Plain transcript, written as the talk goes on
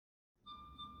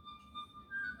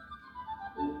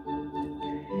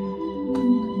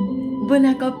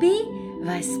Bună copii,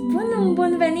 vă spun un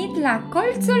bun venit la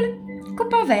colțul cu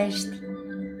povești.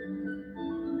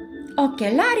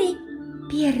 Ochelarii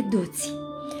pierduți.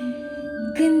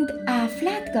 Când a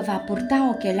aflat că va purta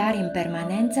ochelari în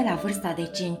permanență la vârsta de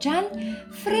 5 ani,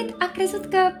 Fred a crezut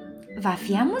că va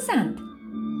fi amuzant.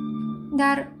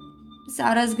 Dar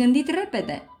s-a răzgândit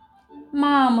repede.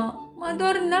 Mamă, mă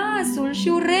dor nasul și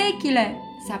urechile,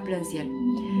 s-a plâns el.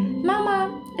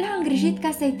 Mama l-a îngrijit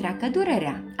ca să-i treacă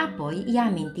durerea. Apoi i-a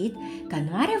amintit că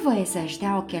nu are voie să-și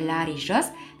dea ochelarii jos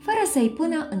fără să-i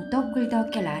pună în tocul de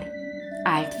ochelari.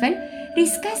 Altfel,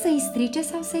 risca să-i strice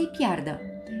sau să-i piardă.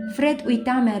 Fred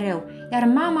uita mereu, iar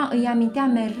mama îi amintea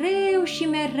mereu și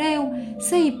mereu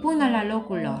să-i pună la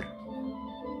locul lor.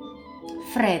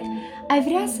 Fred, ai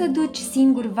vrea să duci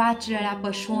singur vacile la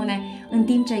pășune în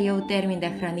timp ce eu termin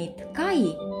de hrănit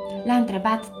caii? L-a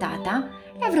întrebat tata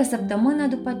la vreo săptămână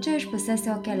după ce își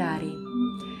pusese ochelarii.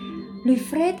 Lui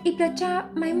Fred îi plăcea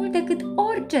mai mult decât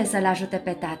orice să-l ajute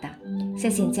pe tata. Se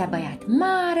simțea băiat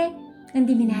mare în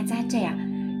dimineața aceea,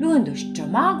 luându-și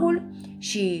ciomagul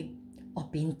și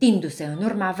opintindu-se în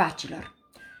urma vacilor.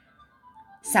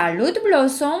 Salut,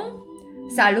 Blossom!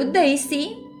 Salut, Daisy!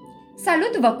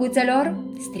 Salut, văcuțelor!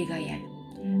 Strigă el.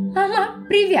 Mama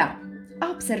privea. A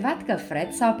observat că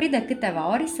Fred s-a oprit de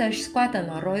câteva ori să-și scoată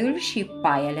noroiul și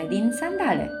paiele din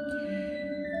sandale.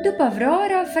 După vreo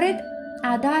oră, Fred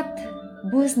a dat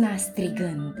buzna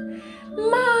strigând.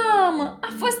 Mamă, a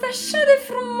fost așa de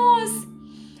frumos!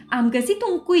 Am găsit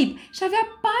un cuib și avea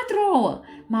 4 ouă.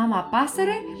 Mama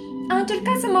pasăre a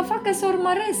încercat să mă facă să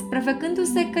urmăresc,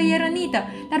 prefăcându-se că e rănită,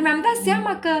 dar mi-am dat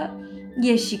seama că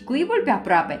e și cuibul pe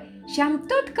aproape și am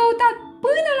tot căutat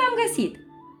până l-am găsit.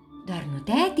 Doar nu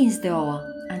te-ai atins de ouă?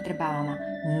 A întrebat mama.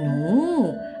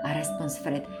 Nu, a răspuns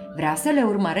Fred. Vreau să le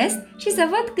urmăresc și să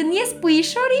văd când ies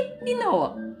puișorii din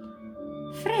ouă.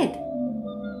 Fred,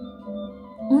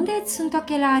 unde-ți sunt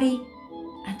ochelarii?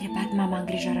 A întrebat mama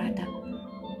îngrijorată.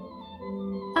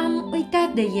 Am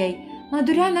uitat de ei. Mă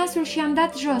durea nasul și am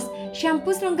dat jos și am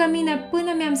pus lângă mine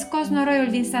până mi-am scos noroiul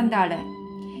din sandale.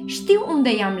 Știu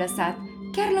unde i-am lăsat,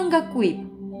 chiar lângă cuib.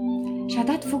 Și-a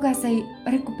dat fuga să-i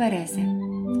recupereze.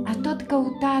 A tot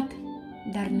căutat,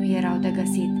 dar nu erau de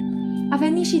găsit. A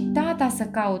venit și tata să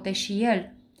caute și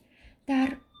el,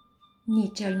 dar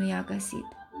nici el nu i-a găsit.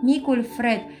 Micul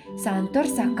Fred s-a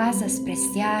întors acasă spre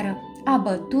seară,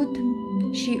 abătut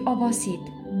și obosit.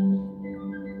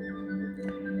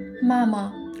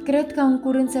 Mamă, cred că în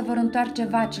curând se vor întoarce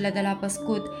vacile de la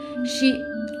păscut și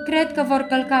cred că vor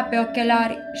călca pe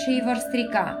ochelari și îi vor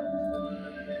strica.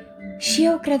 Și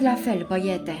eu cred la fel,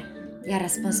 băiete, i-a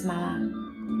răspuns mama.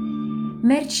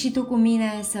 Mergi și tu cu mine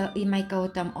să îi mai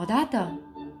căutăm odată?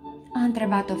 A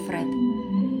întrebat-o Fred.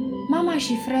 Mama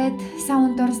și Fred s-au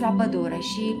întors la pădure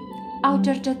și au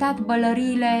cercetat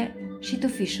bălăriile și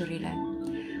tufișurile.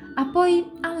 Apoi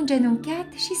au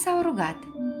îngenunchiat și s-au rugat.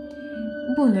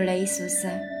 Bunule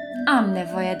Iisuse, am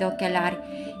nevoie de ochelari.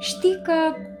 Știi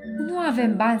că nu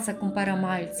avem bani să cumpărăm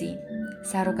alții,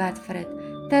 s-a rugat Fred.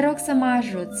 Te rog să mă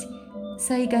ajuți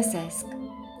să-i găsesc.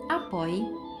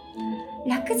 Apoi,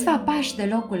 la câțiva pași de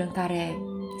locul în care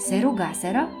se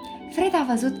rugaseră, Fred a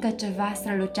văzut că ceva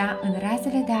strălucea în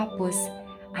razele de apus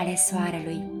ale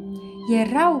soarelui.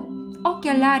 Erau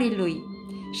ochelarii lui.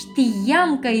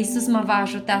 Știam că Iisus mă va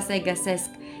ajuta să-i găsesc,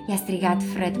 i-a strigat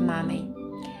Fred mamei.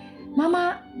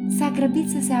 Mama s-a grăbit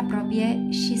să se apropie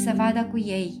și să vadă cu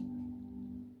ei.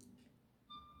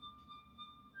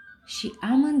 Și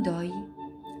amândoi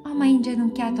au mai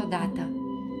îngenunchiat odată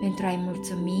pentru a-i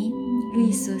mulțumi lui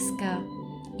Iisus că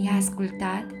i-a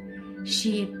ascultat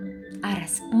și a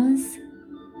răspuns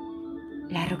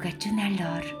la rugăciunea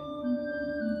lor.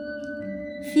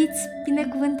 Fiți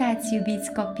binecuvântați,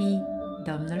 iubiți copii,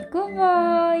 Domnul cu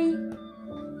voi!